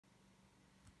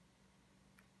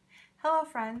Hello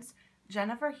friends,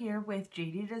 Jennifer here with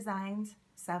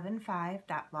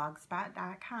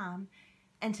jddesigns75.blogspot.com,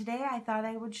 and today I thought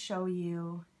I would show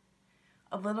you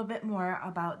a little bit more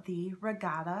about the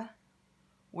Regatta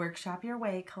Workshop Your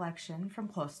Way collection from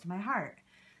Close to My Heart.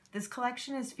 This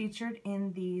collection is featured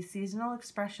in the Seasonal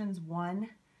Expressions 1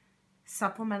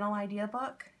 supplemental idea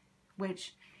book,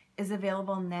 which is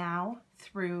available now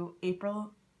through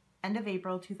end of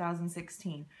April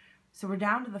 2016. So we're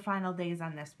down to the final days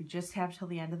on this. We just have till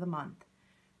the end of the month.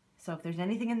 So if there's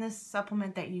anything in this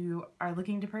supplement that you are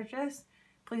looking to purchase,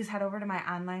 please head over to my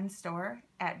online store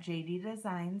at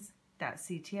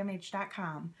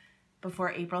jddesigns.ctmh.com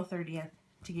before April 30th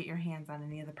to get your hands on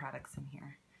any of the products in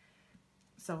here.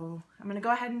 So I'm going to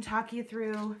go ahead and talk you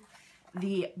through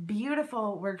the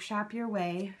beautiful Workshop Your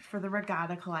Way for the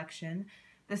Regatta collection.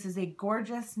 This is a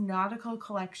gorgeous nautical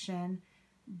collection,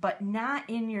 but not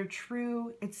in your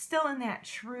true, it's still in that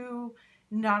true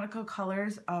nautical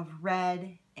colors of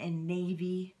red and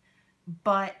navy,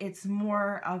 but it's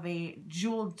more of a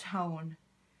jeweled tone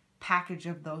package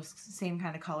of those same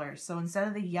kind of colors. So instead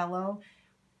of the yellow,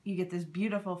 you get this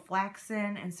beautiful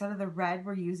flaxen. Instead of the red,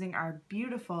 we're using our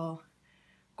beautiful,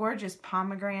 gorgeous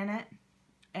pomegranate.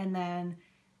 And then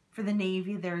for the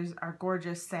navy, there's our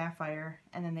gorgeous sapphire.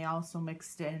 And then they also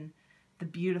mixed in the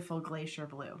beautiful glacier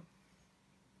blue.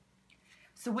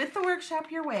 So with the Workshop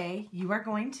Your Way, you are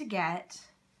going to get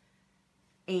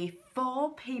a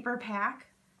full paper pack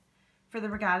for the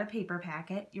Regatta paper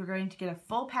packet. You're going to get a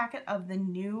full packet of the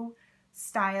new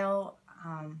style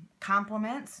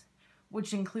complements,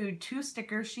 which include 2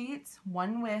 sticker sheets,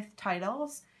 one with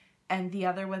titles and the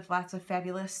other with lots of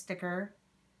fabulous sticker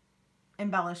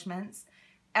embellishments,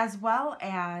 as well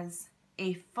as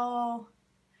a full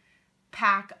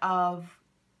pack of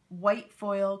white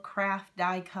foil craft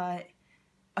die cut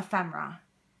ephemera.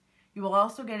 You will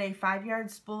also get a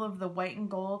 5-yard spool of the white and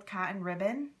gold cotton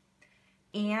ribbon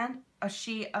and a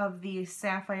sheet of the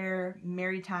sapphire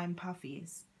maritime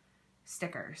puffies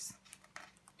stickers.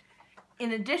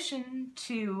 In addition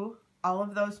to all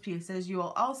of those pieces, you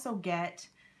will also get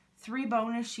 3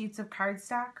 bonus sheets of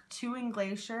cardstock, 2 in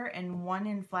glacier and 1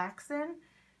 in flaxen,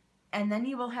 and then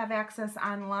you will have access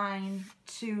online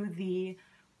to the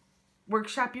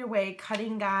Workshop Your Way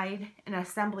cutting guide and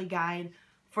assembly guide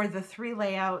for the 3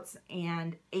 layouts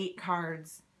and 8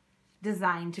 cards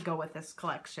designed to go with this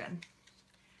collection.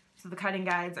 So the cutting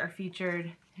guides are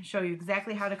featured to show you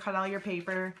exactly how to cut all your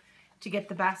paper to get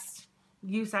the best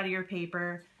use out of your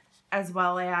paper, as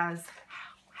well as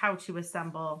how to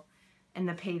assemble and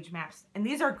the page maps. And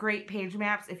these are great page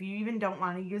maps if you even don't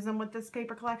want to use them with this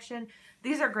paper collection.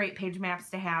 These are great page maps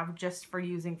to have just for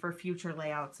using for future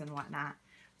layouts and whatnot.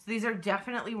 So these are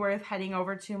definitely worth heading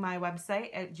over to my website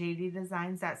at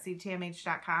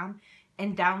jddesigns.ctmh.com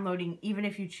and downloading, even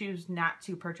if you choose not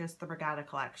to purchase the Regatta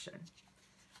collection.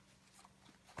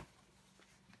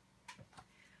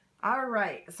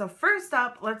 Alright, so first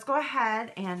up, let's go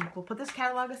ahead and we'll put this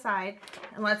catalog aside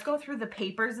and let's go through the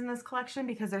papers in this collection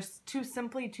because they're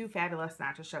simply too fabulous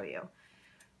not to show you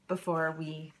before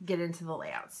we get into the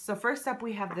layouts. So first up,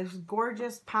 we have this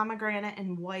gorgeous pomegranate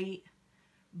and white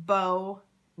bow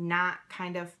knot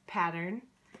kind of pattern,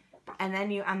 and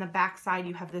then on the back side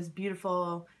you have this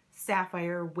beautiful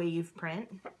sapphire wave print.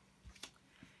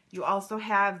 You also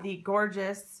have the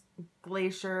gorgeous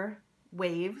glacier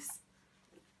waves,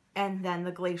 and then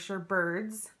the glacier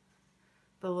birds,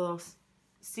 the little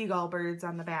seagull birds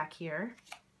on the back here.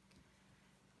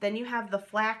 Then you have the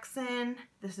flaxen.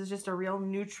 This is just a real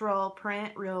neutral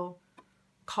print, real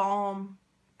calm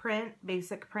print,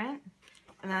 basic print.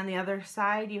 And then on the other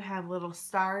side, you have little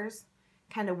stars,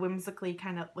 kind of whimsically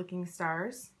kind of looking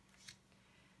stars.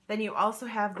 Then you also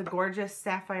have the gorgeous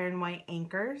sapphire and white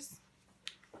anchors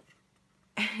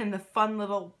and the fun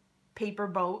little paper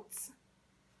boats.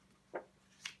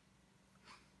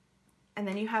 And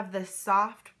then you have the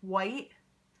soft white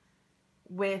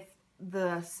with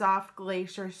the soft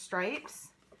glacier stripes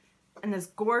and this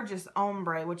gorgeous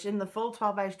ombre, which in the full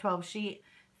 12x12 sheet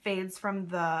fades from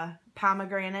the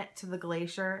pomegranate to the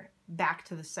glacier back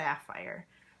to the sapphire.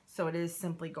 So it is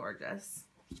simply gorgeous.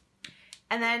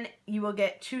 And then you will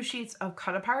get 2 sheets of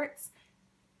cut-aparts,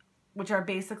 which are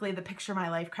basically the Picture My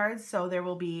Life cards. So there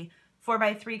will be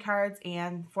 4x3 cards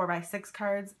and 4x6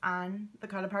 cards on the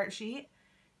cut-apart sheet.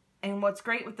 And what's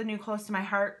great with the new Close to My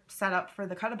Heart setup for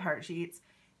the cut-apart sheets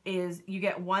is you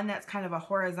get one that's kind of a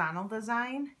horizontal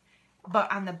design,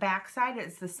 but on the back side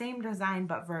it's the same design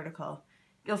but vertical.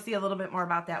 You'll see a little bit more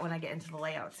about that when I get into the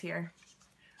layouts here.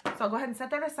 So I'll go ahead and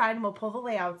set that aside and we'll pull the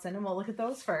layouts in and we'll look at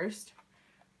those first.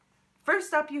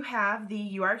 First up, you have the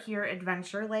You Are Here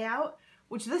Adventure layout,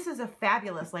 which this is a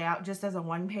fabulous layout just as a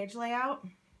one-page layout.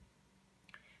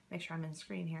 Make sure I'm in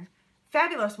screen here.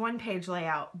 Fabulous one-page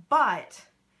layout, but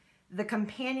the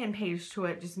companion page to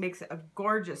it just makes it a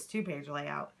gorgeous two-page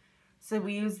layout. So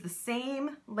we use the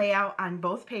same layout on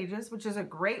both pages, which is a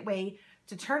great way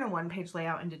to turn a one-page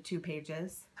layout into 2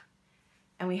 pages.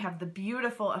 And we have the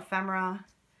beautiful ephemera.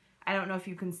 I don't know if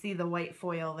you can see the white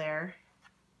foil there.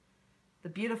 The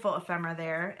beautiful ephemera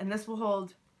there. And this will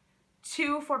hold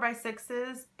 2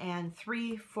 4x6s and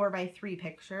 3 4x3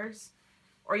 pictures.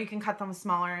 Or you can cut them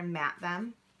smaller and mat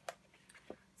them.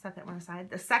 Set that one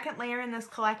aside. The second layer in this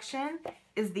collection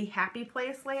is the Happy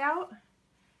Place layout.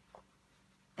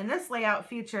 And this layout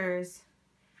features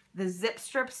the zip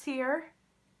strips here,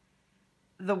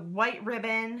 the white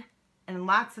ribbon, and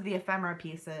lots of the ephemera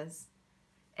pieces,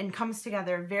 and comes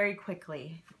together very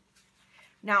quickly.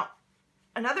 Now,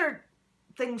 another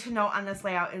thing to note on this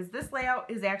layout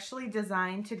is actually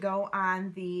designed to go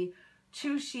on the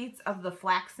 2 sheets of the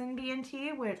flaxen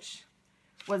B&T, which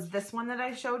was this one that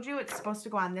I showed you. It's supposed to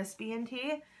go on this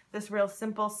B&T. This real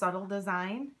simple, subtle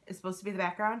design is supposed to be the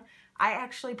background. I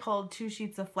actually pulled 2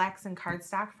 sheets of flaxen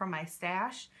cardstock from my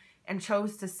stash and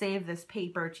chose to save this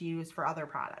paper to use for other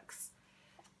products,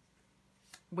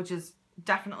 which is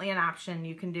definitely an option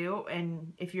you can do.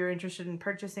 And if you're interested in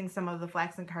purchasing some of the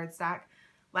flaxen cardstock,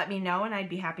 let me know and I'd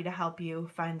be happy to help you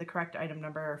find the correct item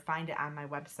number or find it on my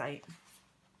website.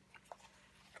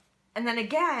 And then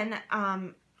again,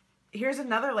 here's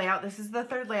another layout. This is the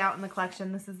 3rd layout in the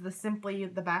collection. This is the Simply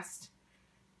the Best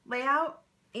layout.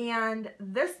 And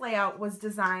this layout was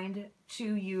designed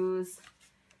to use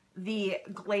the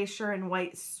Glacier and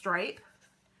White Stripe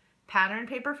pattern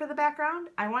paper for the background.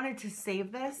 I wanted to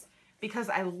save this because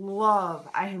I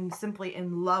am simply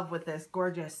in love with this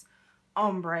gorgeous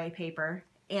ombre paper.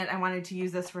 And I wanted to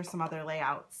use this for some other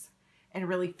layouts and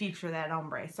really feature that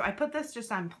ombre. So I put this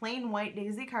just on plain white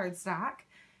daisy cardstock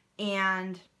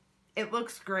and it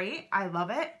looks great. I love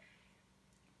it.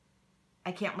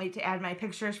 I can't wait to add my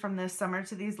pictures from this summer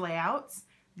to these layouts.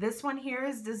 This one here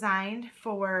is designed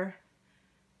for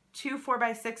 2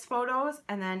 4x6 photos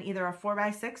and then either a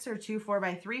 4x6 or 2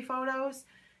 4x3 photos.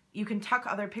 You can tuck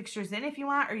other pictures in if you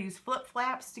want or use flip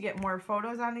flaps to get more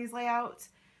photos on these layouts.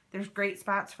 There's great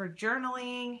spots for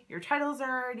journaling. Your titles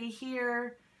are already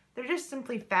here. They're just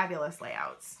simply fabulous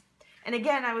layouts. And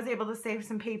again, I was able to save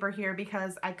some paper here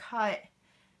because I cut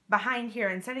behind here,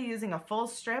 instead of using a full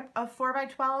strip of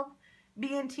 4x12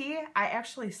 B&T, I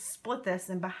actually split this,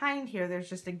 and behind here there's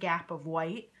just a gap of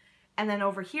white. And then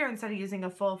over here, instead of using a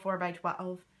full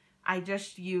 4x12, I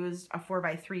just used a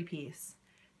 4x3 piece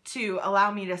to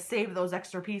allow me to save those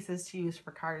extra pieces to use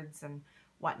for cards and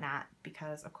whatnot,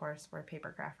 because of course we're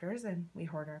paper crafters and we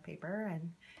hoard our paper,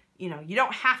 and you know, you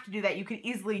don't have to do that. You could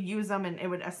easily use them and it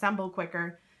would assemble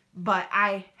quicker, but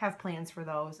I have plans for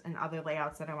those and other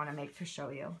layouts that I want to make to show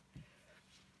you.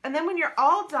 And then when you're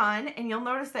all done, and you'll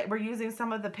notice that we're using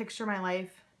some of the Picture My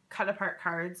Life cut apart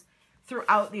cards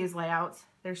throughout these layouts.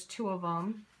 There's 2 of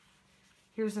them.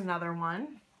 Here's another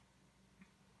one.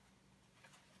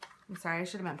 I'm sorry, I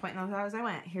should have been pointing those out as I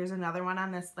went. Here's another one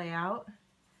on this layout.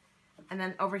 And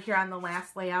then over here on the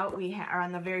last layout, or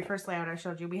on the very first layout I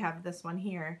showed you, we have this one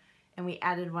here. And we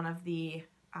added one of the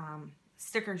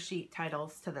sticker sheet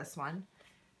titles to this one.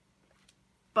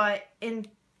 But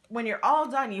when you're all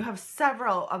done, you have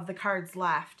several of the cards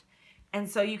left. And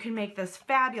so you can make this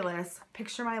fabulous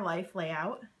Picture My Life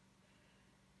layout.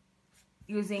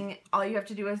 All you have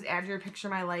to do is add your Picture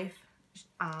My Life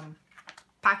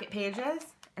pocket pages.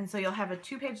 And so you'll have a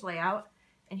 2-page layout.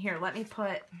 And here, let me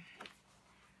put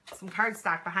some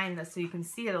cardstock behind this so you can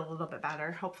see it a little bit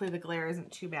better. Hopefully the glare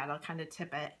isn't too bad. I'll kind of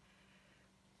tip it.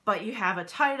 But you have a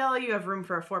title, you have room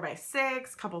for a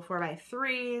 4x6, couple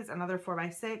 4x3s, another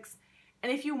 4x6.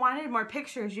 And if you wanted more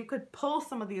pictures, you could pull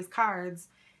some of these cards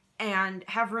and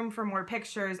have room for more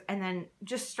pictures, and then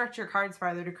just stretch your cards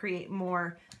farther to create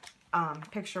more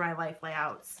Picture My Life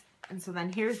layouts. And so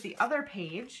then here's the other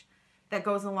page that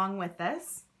goes along with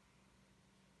this.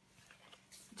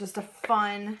 Just a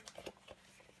fun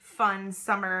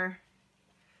summer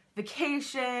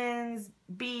vacations,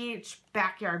 beach,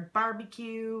 backyard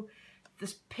barbecue.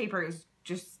 This paper is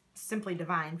just simply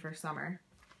divine for summer.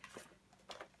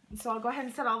 So I'll go ahead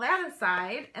and set all that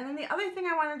aside. And then the other thing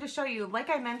I wanted to show you, like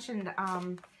I mentioned,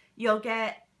 you'll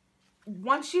get,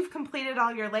 once you've completed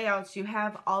all your layouts, you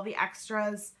have all the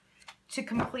extras to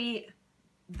complete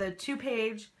the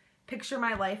 2-page Picture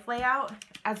My Life layout,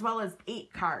 as well as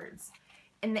 8 cards.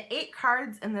 And the 8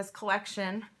 cards in this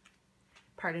collection,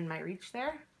 pardon my reach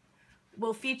there,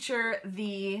 will feature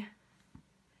the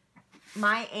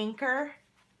My Anchor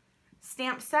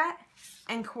stamp set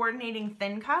and coordinating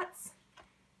thin cuts.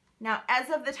 Now, as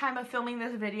of the time of filming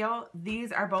this video,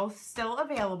 these are both still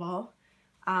available.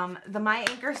 The My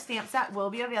Anchor stamp set will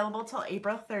be available till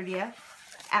April 30th,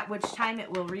 at which time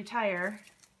it will retire.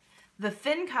 The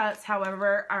thin cuts,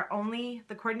 however,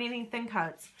 the coordinating thin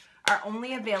cuts are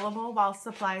only available while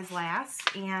supplies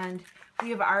last, and we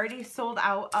have already sold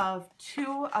out of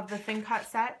 2 of the thin cut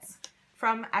sets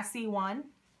from SE1,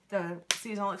 the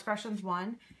Seasonal Expressions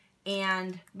 1,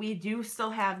 and we do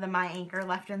still have the My Anchor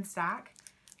left in stock,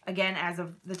 again, as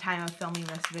of the time of filming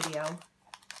this video.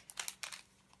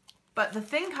 But the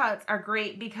thin cuts are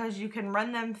great because you can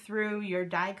run them through your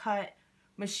die cut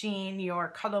machine,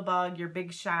 your Cuttlebug, your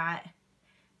Big Shot,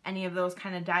 any of those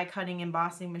kind of die cutting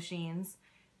embossing machines,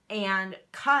 and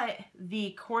cut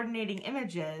the coordinating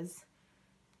images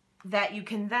that you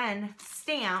can then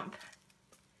stamp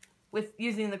with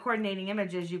using the coordinating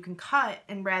images. You can cut,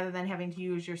 and rather than having to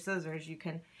use your scissors, you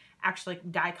can actually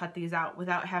die cut these out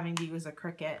without having to use a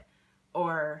Cricut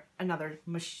or another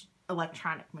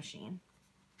electronic machine.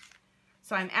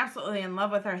 So I'm absolutely in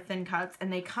love with our thin cuts,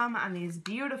 and they come on these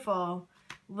beautiful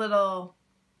little,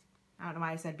 I don't know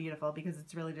why I said beautiful, because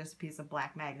it's really just a piece of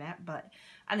black magnet, but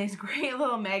on these great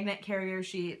little magnet carrier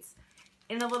sheets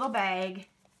in a little bag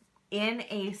in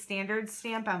a standard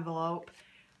stamp envelope,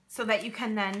 so that you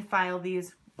can then file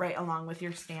these right along with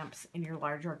your stamps in your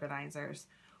large organizers.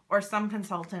 Or some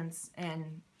consultants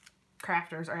and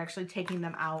crafters are actually taking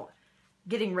them out,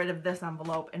 getting rid of this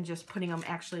envelope and just putting them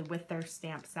actually with their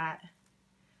stamp set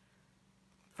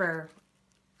for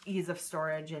ease of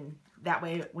storage, and that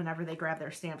way whenever they grab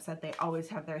their stamp set, they always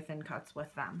have their thin cuts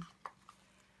with them.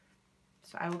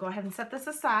 So I will go ahead and set this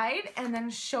aside and then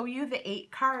show you the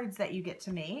 8 cards that you get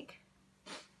to make.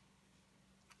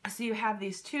 So you have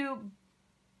these 2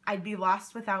 I'd Be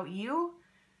Lost Without You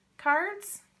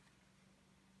cards,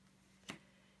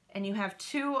 and you have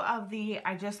 2 of the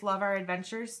I Just Love Our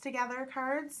Adventures Together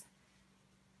cards,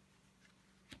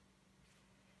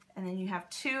 and then you have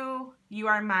 2 You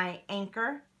Are My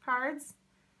Anchor cards.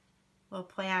 Little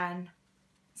play on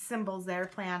symbols there,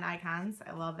 play on icons.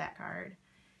 I love that card.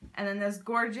 And then this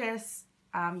gorgeous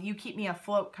You Keep Me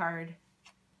Afloat card.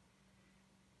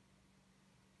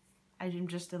 I'm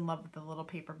just in love with the little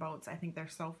paper boats. I think they're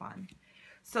so fun.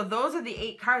 So those are the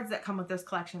 8 cards that come with this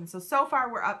collection. So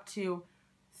far we're up to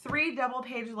 3 double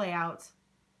page layouts,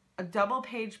 a double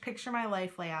page Picture My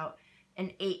Life layout,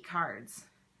 and 8 cards.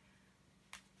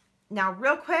 Now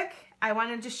real quick, I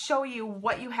want to just show you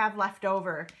what you have left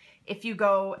over. If you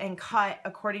go and cut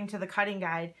according to the cutting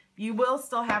guide, you will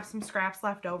still have some scraps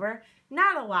left over.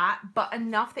 Not a lot, but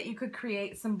enough that you could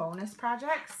create some bonus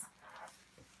projects.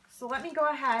 So let me go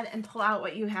ahead and pull out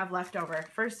what you have left over.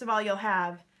 First of all, you'll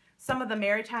have some of the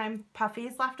Maritime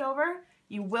Puffies left over.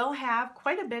 You will have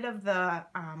quite a bit of the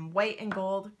white and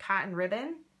gold cotton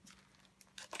ribbon.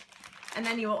 And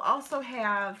then you will also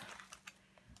have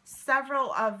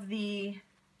several of the,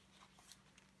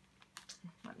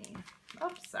 let me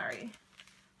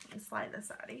slide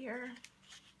this out of here.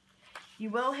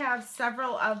 You will have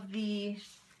several of the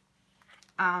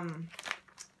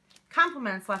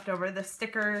compliments left over, the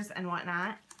stickers and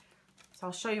whatnot. So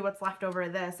I'll show you what's left over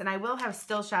of this, and I will have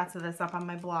still shots of this up on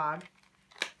my blog.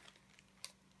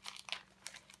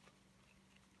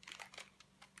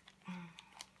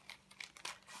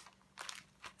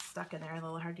 Stuck in there, a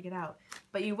little hard to get out.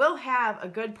 But you will have a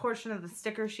good portion of the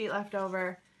sticker sheet left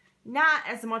over. Not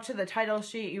as much of the title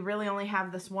sheet. You really only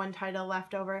have this one title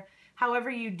left over. However,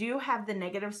 you do have the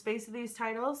negative space of these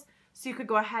titles, so you could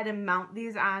go ahead and mount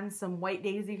these on some White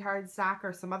Daisy cardstock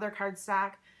or some other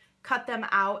cardstock, cut them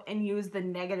out, and use the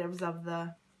negatives of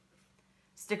the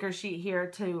sticker sheet here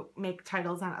to make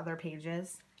titles on other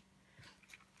pages.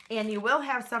 And you will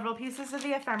have several pieces of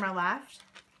the ephemera left.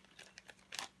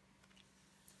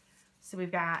 So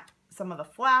we've got some of the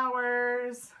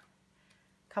flowers,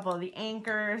 a couple of the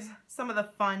anchors, some of the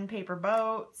fun paper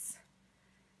boats,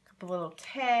 a couple little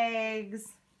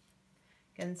tags,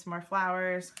 again some more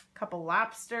flowers, a couple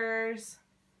lobsters,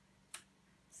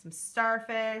 some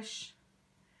starfish,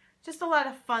 just a lot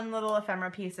of fun little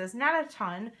ephemera pieces. Not a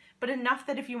ton, but enough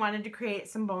that if you wanted to create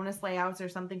some bonus layouts or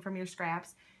something from your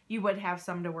scraps, you would have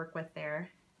some to work with there.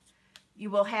 You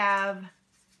will have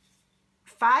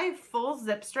 5 full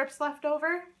zip strips left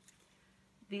over.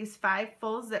 These 5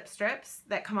 full zip strips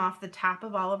that come off the top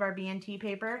of all of our B&T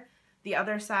paper. The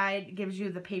other side gives you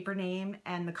the paper name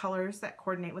and the colors that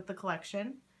coordinate with the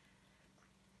collection.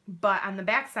 But on the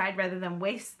back side, rather than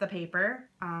waste the paper,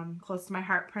 close to my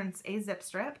heart prints a zip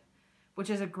strip, which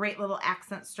is a great little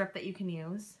accent strip that you can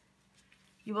use.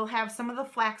 You will have some of the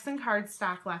flaxen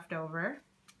cardstock left over.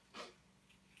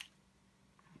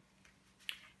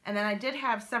 And then I did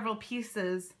have several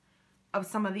pieces of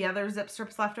some of the other zip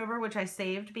strips left over, which I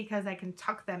saved because I can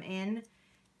tuck them in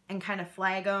and kind of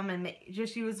flag them and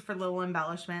just use for little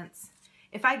embellishments.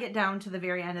 If I get down to the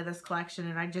very end of this collection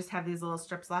and I just have these little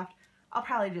strips left, I'll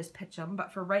probably just pitch them.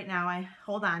 But for right now, I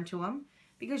hold on to them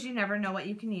because you never know what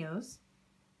you can use.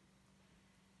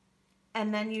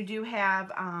 And then you do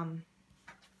have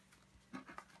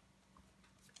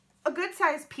a good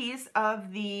sized piece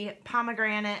of the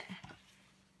pomegranate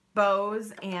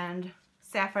bows and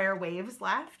sapphire waves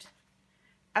left,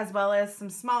 as well as some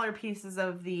smaller pieces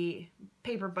of the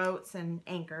paper boats and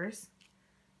anchors.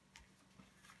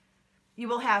 You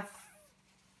will have,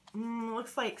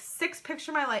 looks like 6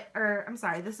 Picture My Life, or I'm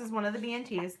sorry, this is one of the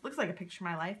B&Ts. Looks like a Picture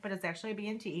My Life, but it's actually a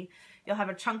B&T. You'll have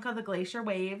a chunk of the glacier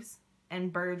waves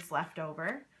and birds left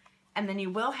over. And then you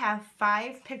will have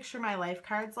 5 Picture My Life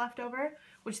cards left over,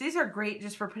 which these are great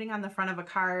just for putting on the front of a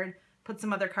card, put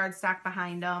some other cardstock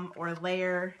behind them, or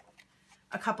layer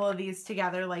a couple of these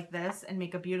together like this and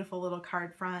make a beautiful little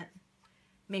card front.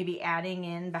 Maybe adding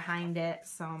in behind it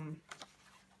some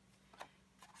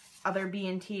other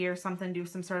B&T or something, do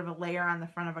some sort of a layer on the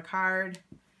front of a card.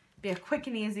 Be a quick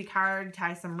and easy card,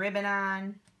 tie some ribbon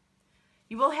on.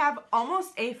 You will have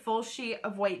almost a full sheet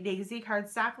of White Daisy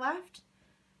cardstock left,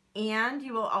 and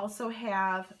you will also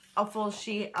have a full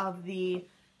sheet of the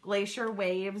glacier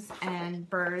waves and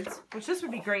birds, which this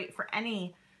would be great for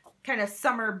any kind of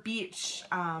summer beach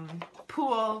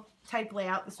pool type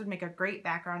layout. This would make a great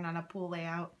background on a pool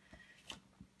layout.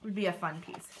 Would be a fun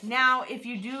piece. Now, if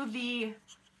you do the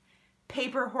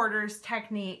paper hoarders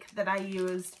technique that I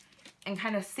used and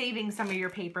kind of saving some of your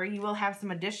paper, you will have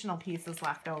some additional pieces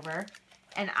left over.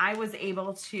 And I was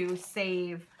able to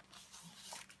save,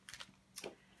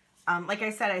 like I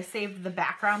said, I saved the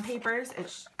background papers.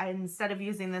 Instead of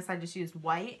using this, I just used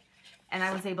white. And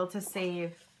I was able to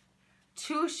save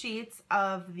 2 sheets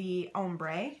of the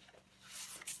ombre.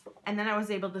 And then I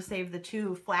was able to save the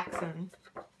 2 flaxen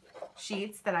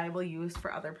sheets that I will use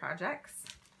for other projects.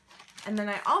 And then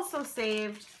I also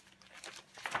saved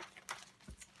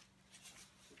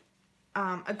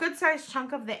a good sized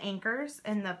chunk of the anchors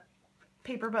and the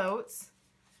paper boats,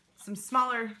 some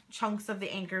smaller chunks of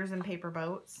the anchors and paper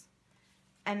boats,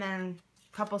 and then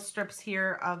a couple strips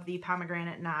here of the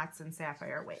pomegranate knots and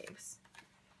sapphire waves.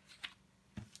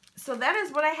 So that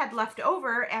is what I had left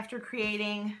over after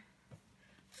creating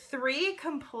 3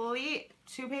 complete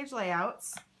 2-page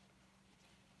layouts,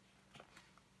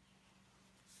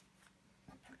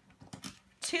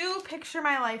 2 Picture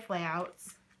My Life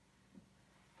layouts,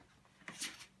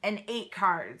 and 8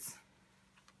 cards.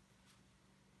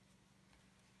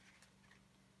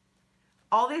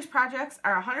 All these projects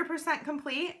are 100%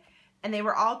 complete, and they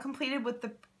were all completed with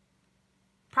the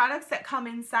products that come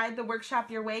inside the Workshop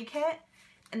Your Way kit.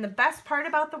 And the best part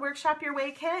about the Workshop Your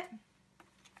Way kit,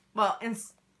 well, in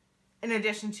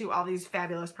addition to all these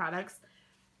fabulous products,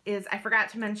 is I forgot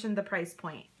to mention the price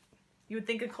point. You would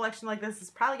think a collection like this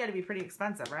is probably got to be pretty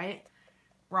expensive, right?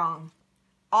 Wrong.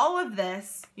 All of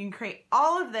this, you can create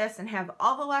all of this and have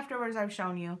all the leftovers I've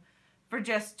shown you for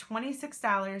just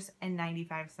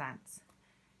 $26.95.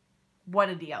 What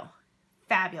a deal.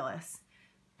 Fabulous.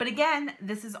 But again,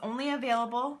 this is only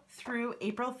available through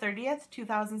April 30th,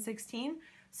 2016.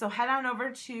 So head on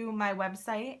over to my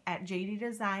website at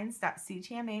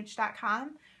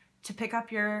jddesigns.ctmh.com to pick up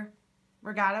your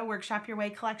Regatta Workshop Your Way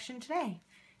collection today.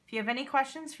 If you have any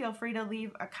questions, feel free to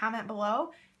leave a comment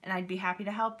below and I'd be happy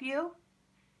to help you.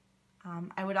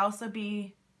 I would also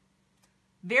be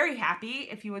very happy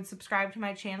if you would subscribe to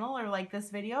my channel or like this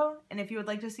video. And if you would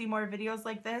like to see more videos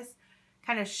like this,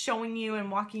 kind of showing you and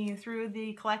walking you through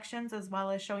the collections as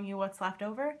well as showing you what's left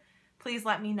over, please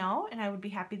let me know and I would be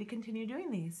happy to continue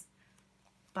doing these.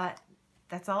 But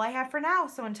that's all I have for now.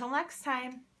 So until next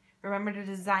time, remember to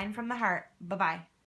design from the heart. Bye-bye.